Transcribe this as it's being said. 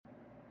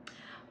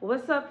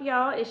What's up,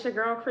 y'all? It's your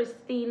girl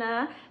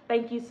Christina.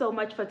 Thank you so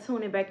much for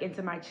tuning back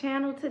into my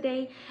channel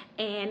today.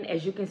 And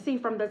as you can see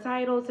from the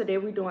title, today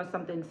we're doing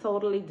something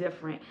totally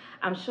different.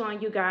 I'm showing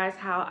you guys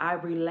how I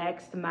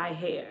relaxed my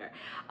hair.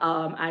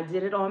 I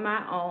did it on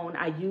my own.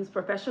 I used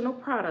professional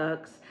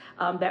products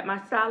that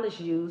my stylist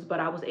used, but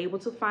I was able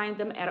to find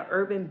them at an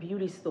urban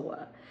beauty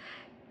store.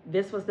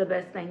 This was the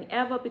best thing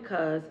ever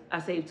because I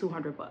saved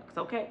 200 bucks,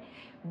 okay?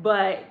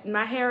 But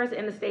my hair is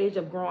in the stage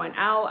of growing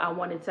out. I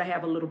wanted to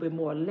have a little bit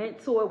more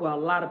length to it, well,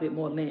 a lot of bit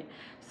more length.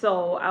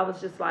 So I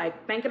was just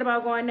like thinking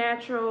about going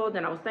natural.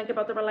 Then I was thinking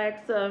about the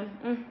relaxer.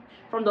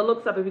 From the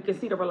looks of it, we can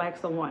see the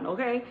relaxer one,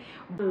 okay?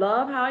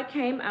 Love how it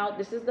came out.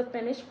 This is the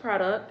finished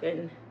product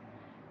and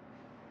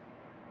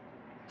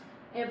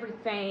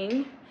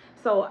everything.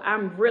 So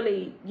I'm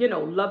really,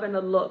 loving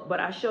the look, but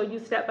I show you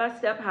step by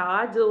step how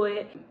I do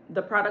it,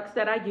 the products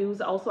that I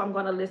use. Also, I'm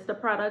going to list the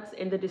products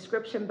in the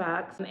description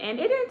box. And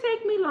it didn't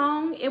take me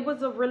long. It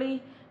was a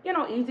really,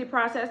 easy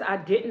process. I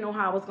didn't know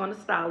how I was going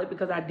to style it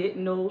because I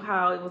didn't know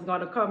how it was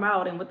going to come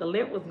out and what the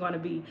length was going to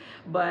be.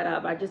 But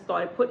I just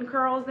started putting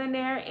curls in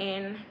there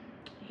and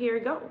here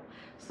you go.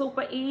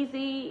 Super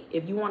easy.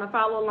 If you want to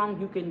follow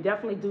along, you can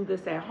definitely do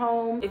this at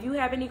home. If you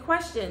have any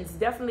questions,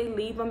 definitely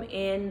leave them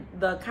in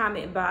the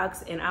comment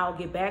box and I'll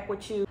get back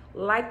with you.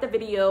 Like the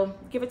video,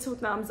 give it 2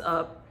 thumbs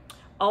up.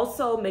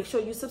 Also, make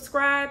sure you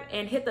subscribe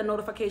and hit the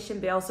notification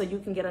bell so you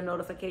can get a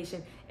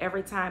notification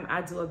every time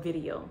I do a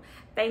video.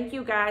 Thank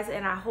you guys,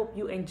 and I hope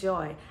you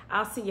enjoy.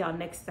 I'll see y'all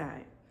next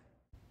time.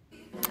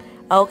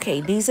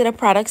 Okay, these are the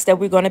products that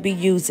we're going to be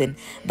using.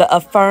 The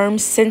Affirm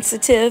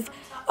Sensitive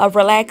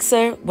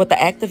Relaxer with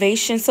the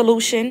activation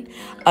solution,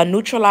 a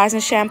neutralizing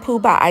shampoo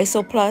by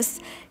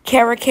Isoplus,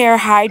 Keracare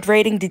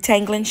Hydrating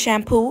Detangling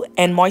Shampoo,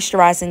 and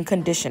moisturizing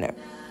conditioner.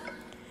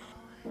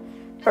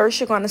 First,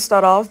 you're going to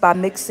start off by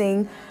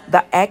mixing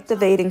the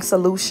activating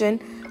solution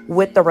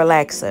with the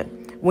relaxer.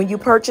 When you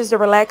purchase the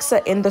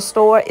relaxer in the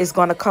store, it's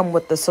going to come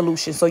with the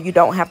solution, so you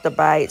don't have to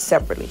buy it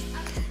separately.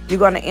 You're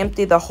going to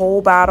empty the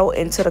whole bottle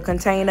into the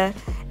container,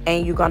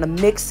 and you're going to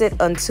mix it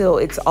until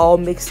it's all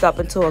mixed up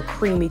into a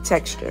creamy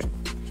texture.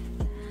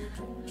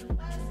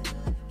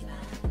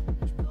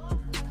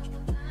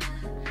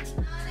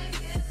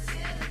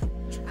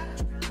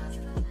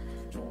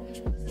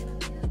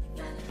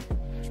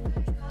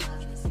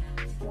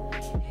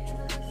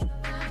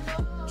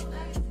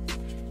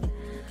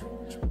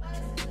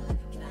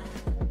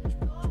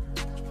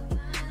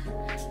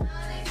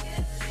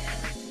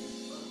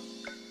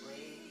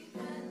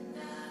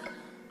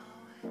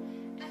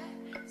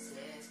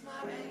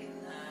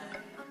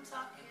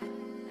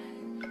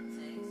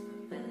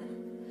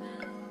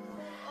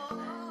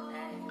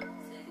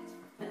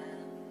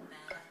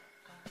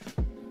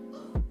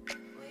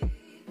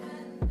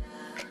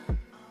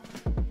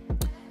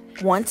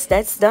 Once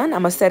that's done,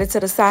 I'm going to set it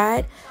to the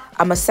side.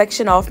 I'm going to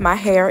section off my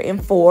hair in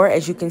 4.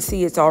 As you can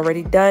see, it's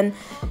already done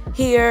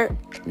here.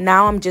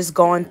 Now I'm just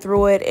going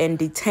through it and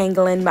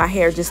detangling my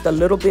hair just a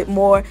little bit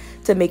more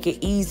to make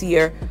it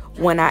easier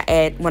when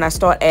I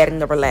start adding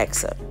the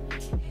relaxer.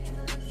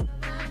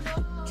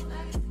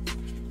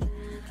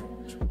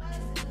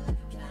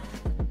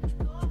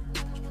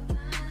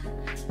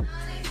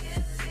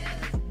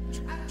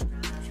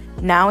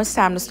 Now it's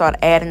time to start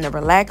adding the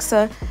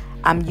relaxer.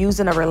 I'm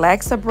using a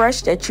relaxer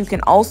brush that you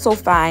can also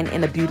find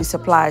in a beauty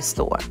supply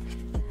store.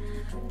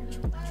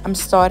 I'm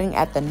starting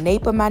at the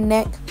nape of my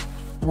neck,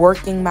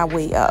 working my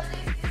way up.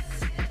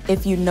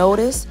 If you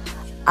notice,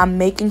 I'm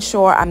making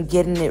sure I'm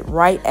getting it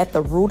right at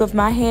the root of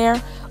my hair,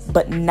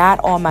 but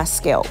not on my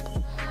scalp.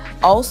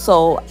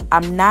 Also,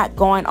 I'm not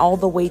going all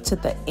the way to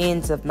the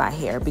ends of my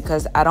hair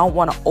because I don't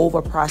want to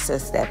over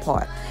process that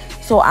part.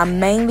 So I'm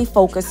mainly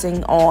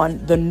focusing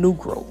on the new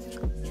growth.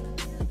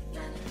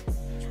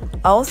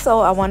 Also,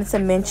 I wanted to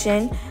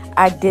mention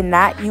I did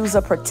not use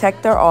a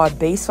protector or a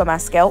base for my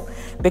scalp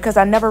because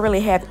I never really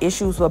have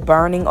issues with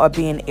burning or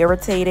being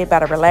irritated by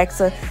the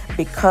relaxer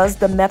because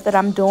the method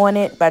I'm doing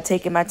it by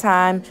taking my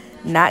time,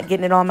 not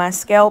getting it on my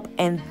scalp,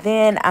 and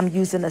then I'm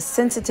using a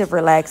sensitive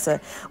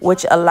relaxer,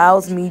 which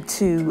allows me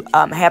to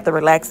have the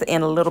relaxer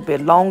in a little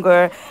bit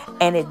longer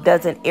and it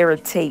doesn't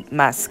irritate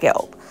my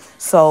scalp.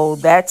 So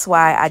that's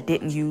why I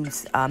didn't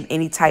use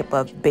any type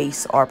of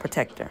base or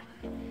protector.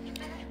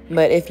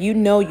 But if you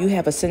know you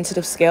have a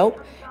sensitive scalp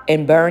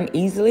and burn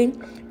easily,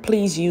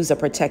 please use a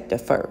protector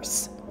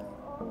first.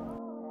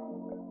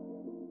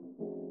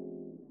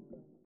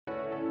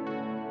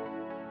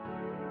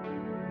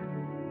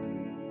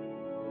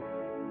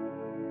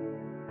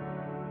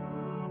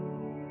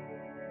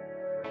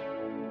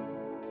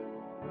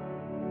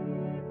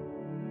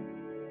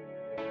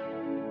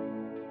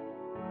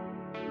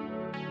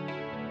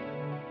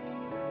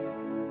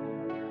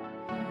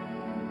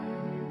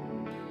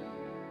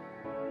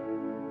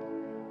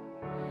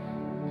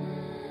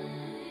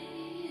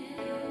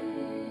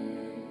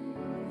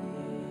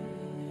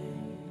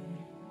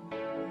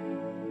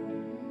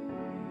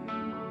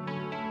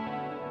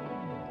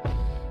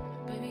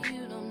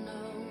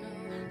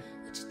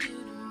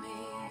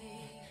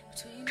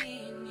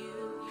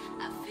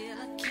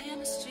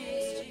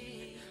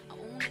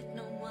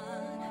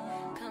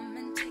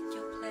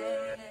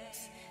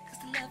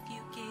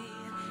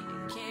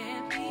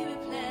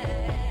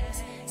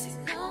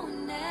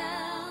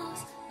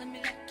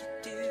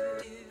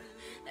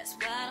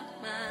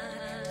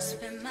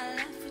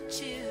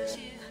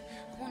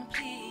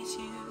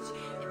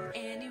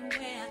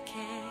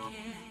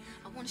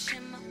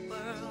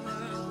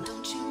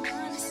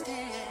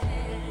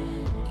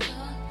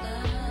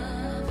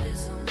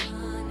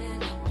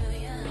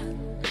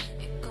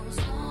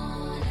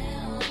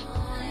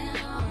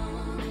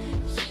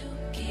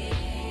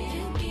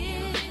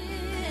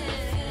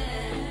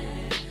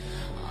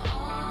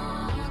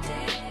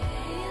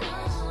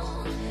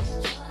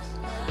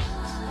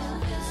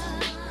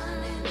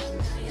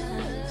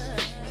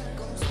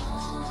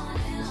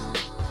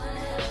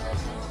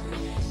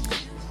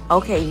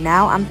 Okay,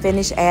 now I'm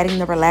finished adding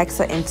the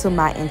relaxer into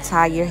my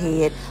entire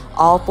head.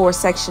 All 4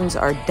 sections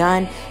are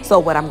done. So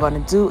what I'm going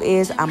to do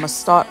is I'm going to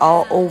start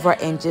all over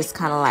and just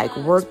kind of like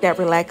work that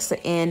relaxer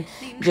in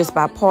just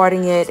by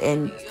parting it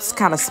and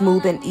kind of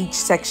smoothing each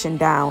section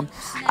down.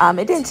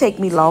 It didn't take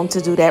me long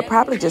to do that,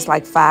 probably just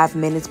like 5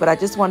 minutes, but I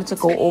just wanted to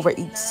go over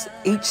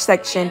each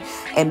section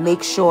and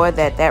make sure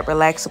that that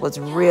relaxer was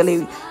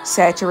really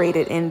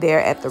saturated in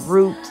there at the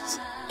roots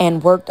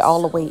and worked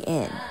all the way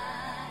in.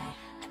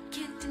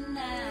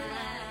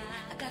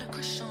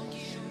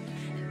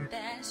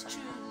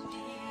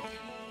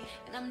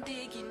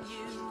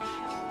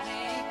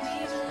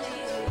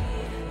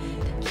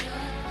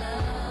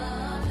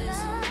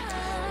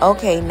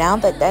 Okay, now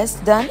that that's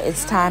done,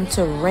 it's time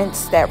to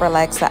rinse that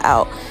relaxer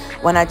out.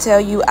 When I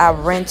tell you I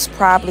rinsed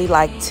probably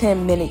like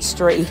 10 minutes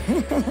straight.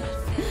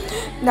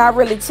 Not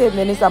really 10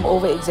 minutes, I'm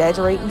over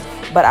exaggerating,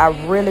 but I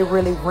really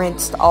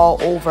rinsed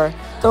all over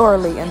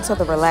thoroughly until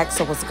the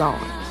relaxer was gone.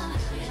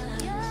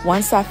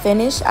 Once I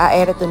finished, I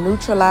added the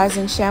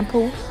neutralizing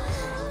shampoo,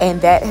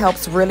 and that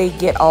helps really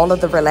get all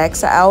of the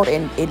relaxer out,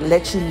 and it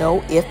lets you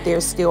know if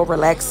there's still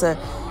relaxer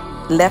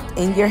left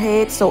in your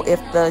head. So if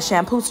the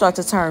shampoo starts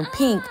to turn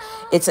pink,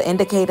 it's an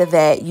indicator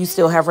that you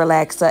still have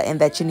relaxer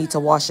and that you need to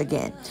wash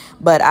again.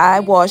 But I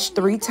washed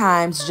 3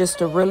 times just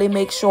to really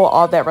make sure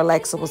all that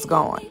relaxer was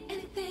gone.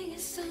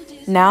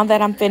 Now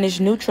that I'm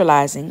finished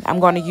neutralizing, I'm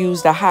going to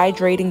use the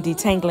Hydrating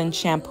Detangling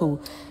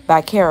Shampoo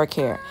by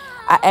Keracare.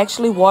 I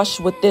actually washed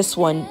with this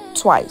one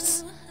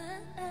twice.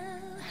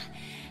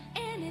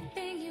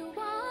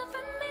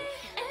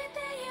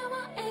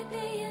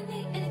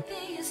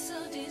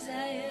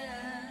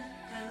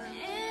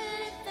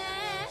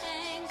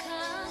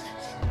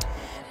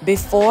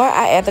 Before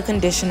I add the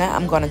conditioner,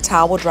 I'm going to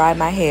towel dry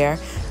my hair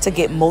to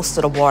get most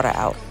of the water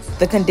out.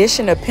 The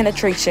conditioner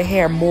penetrates your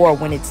hair more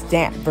when it's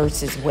damp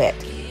versus wet.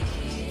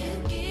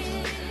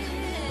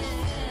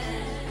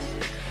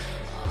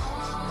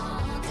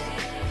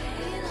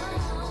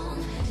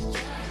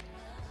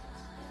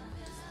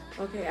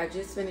 Okay, I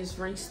just finished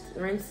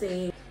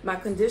rinsing my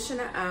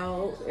conditioner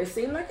out. It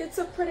seemed like it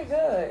took pretty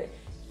good.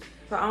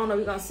 So I don't know,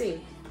 we're gonna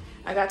see.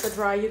 I got the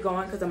dryer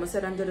going because I'm gonna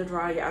sit under the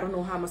dryer. I don't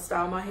know how I'm gonna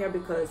style my hair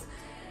because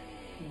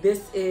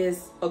this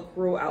is a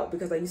grow out,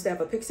 because I used to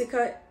have a pixie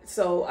cut.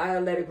 So I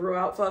let it grow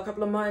out for a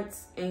couple of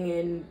months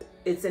and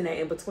it's in that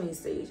in-between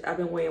stage. I've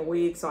been wearing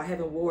wigs, so I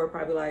haven't wore it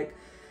probably like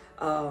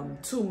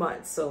 2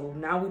 months. So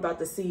now we're about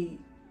to see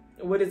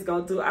what it's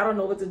gonna do. I don't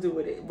know what to do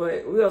with it,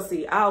 but we'll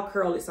see. I'll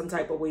curl it some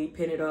type of way,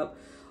 pin it up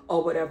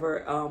or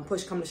whatever.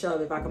 Push come to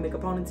shove, if I can make a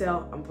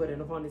ponytail, I'm putting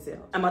a ponytail.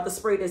 I'm about to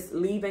spray this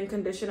leave-in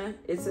conditioner.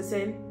 It's a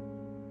sin.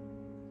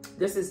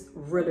 This is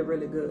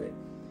really good.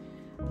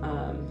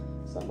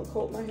 So I'm gonna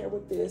coat my hair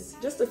with this,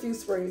 just a few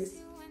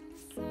sprays.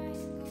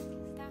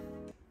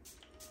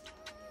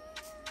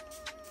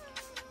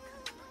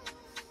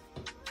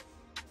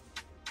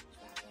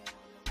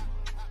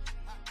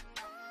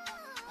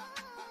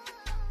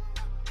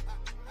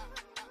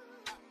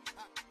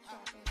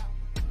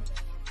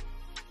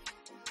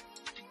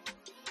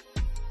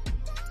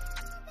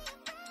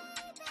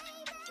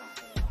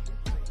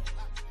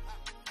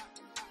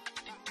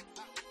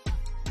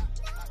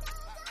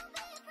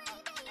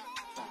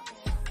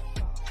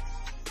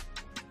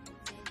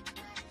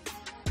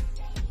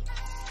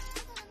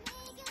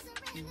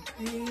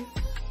 Okay,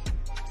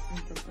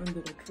 from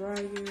under the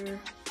dryer,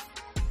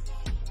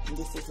 and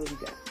this is what we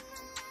got.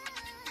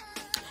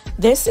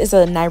 This is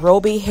a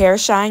Nairobi hair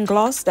shine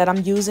gloss that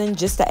I'm using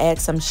just to add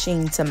some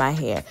sheen to my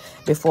hair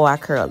before I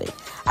curl it.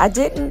 I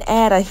didn't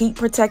add a heat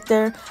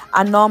protector.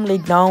 I normally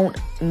don't.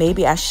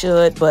 Maybe I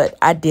should, but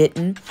I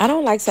didn't. I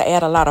don't like to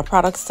add a lot of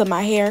products to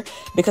my hair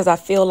because I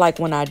feel like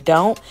when I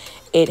don't,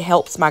 it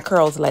helps my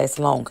curls last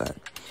longer.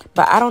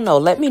 But I don't know.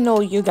 Let me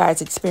know you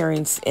guys'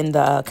 experience in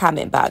the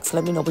comment box.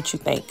 Let me know what you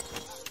think.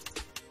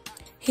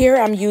 Here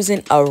I'm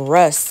using a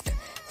Rusk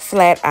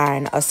flat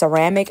iron, a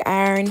ceramic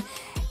iron,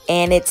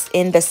 and it's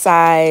in the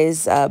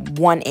size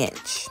 1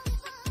 inch.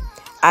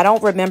 I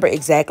don't remember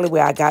exactly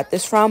where I got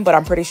this from, but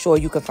I'm pretty sure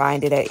you can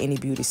find it at any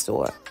beauty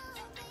store.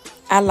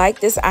 I like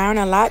this iron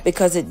a lot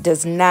because it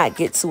does not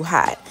get too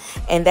hot.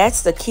 And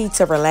that's the key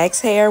to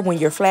relaxed hair when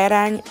you're flat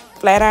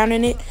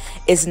ironing it,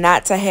 is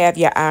not to have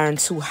your iron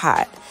too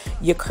hot.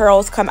 Your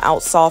curls come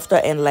out softer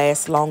and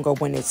last longer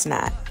when it's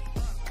not.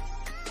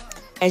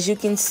 As you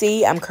can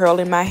see, I'm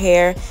curling my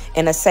hair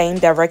in the same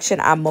direction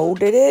I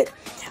molded it.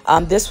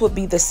 This would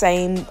be the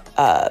same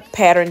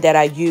pattern that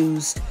I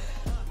used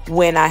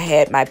when I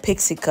had my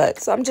pixie cut.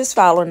 So I'm just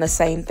following the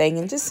same thing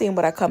and just seeing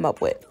what I come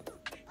up with.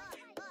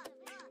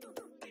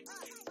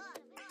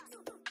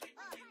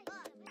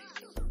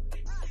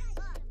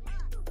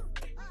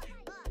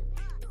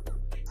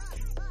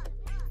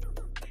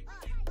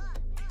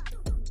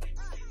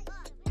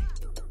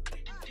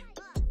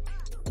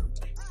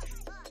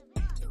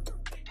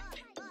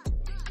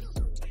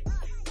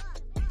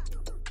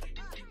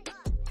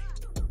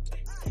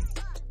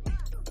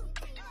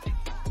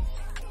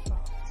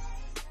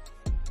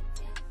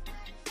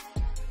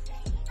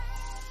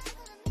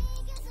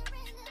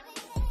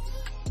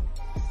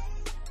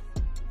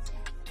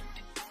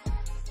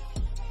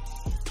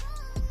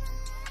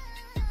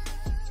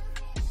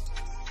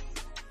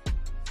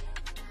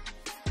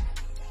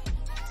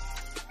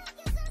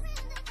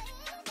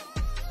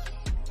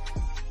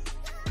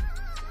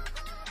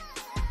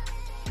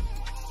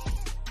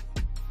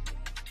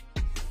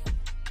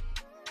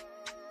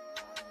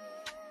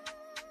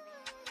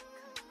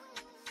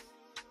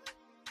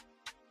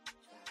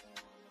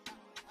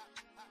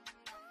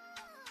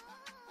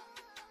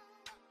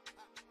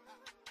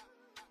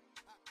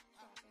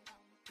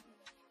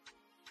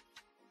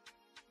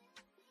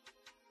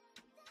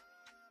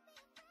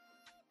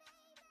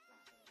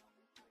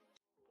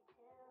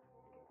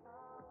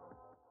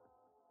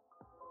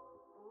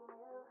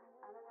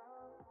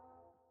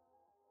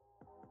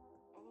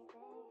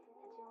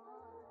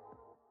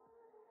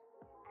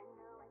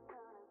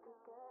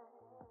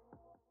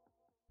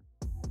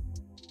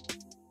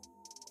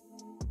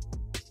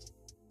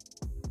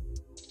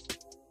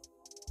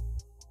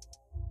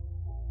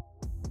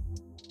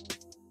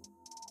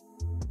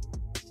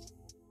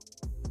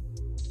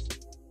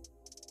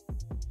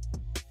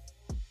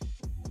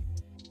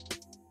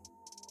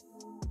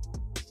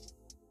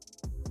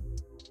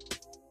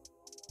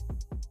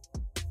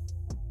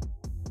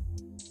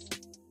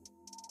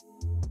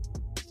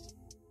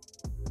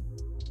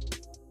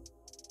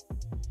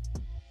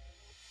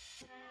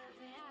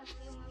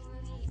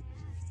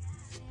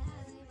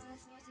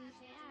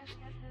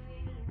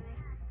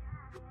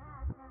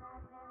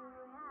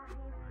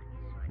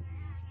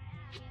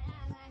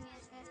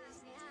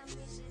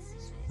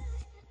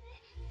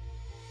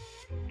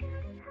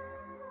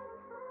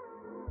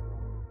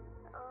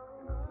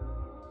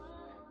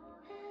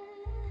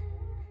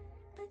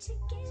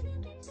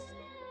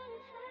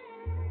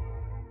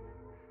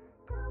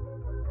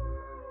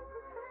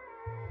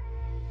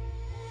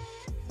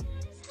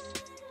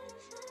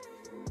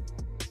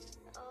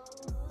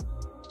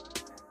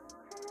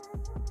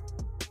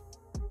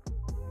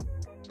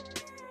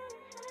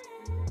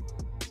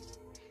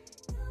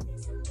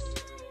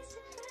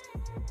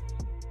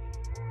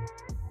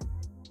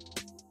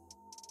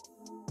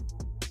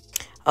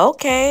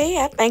 Okay,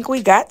 I think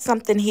we got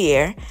something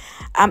here.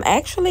 I'm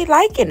actually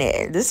liking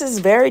it. This is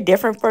very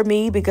different for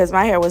me because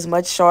my hair was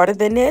much shorter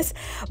than this,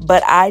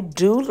 but I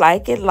do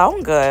like it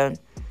longer.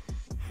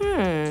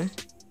 Hmm,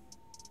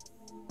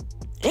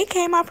 it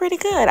came out pretty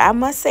good. I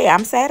must say,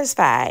 I'm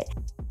satisfied.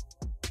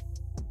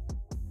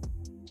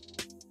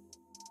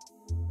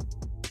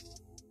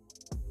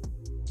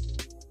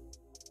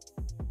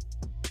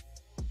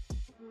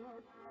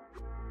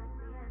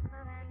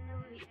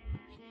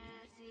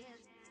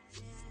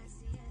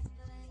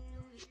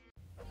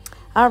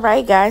 All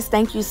right, guys,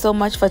 thank you so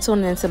much for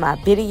tuning into my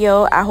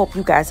video. I hope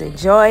you guys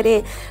enjoyed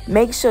it.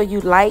 Make sure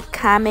you like,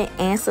 comment,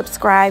 and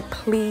subscribe,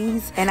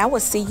 please. And I will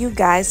see you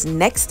guys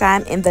next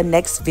time in the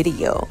next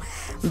video.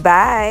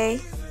 Bye.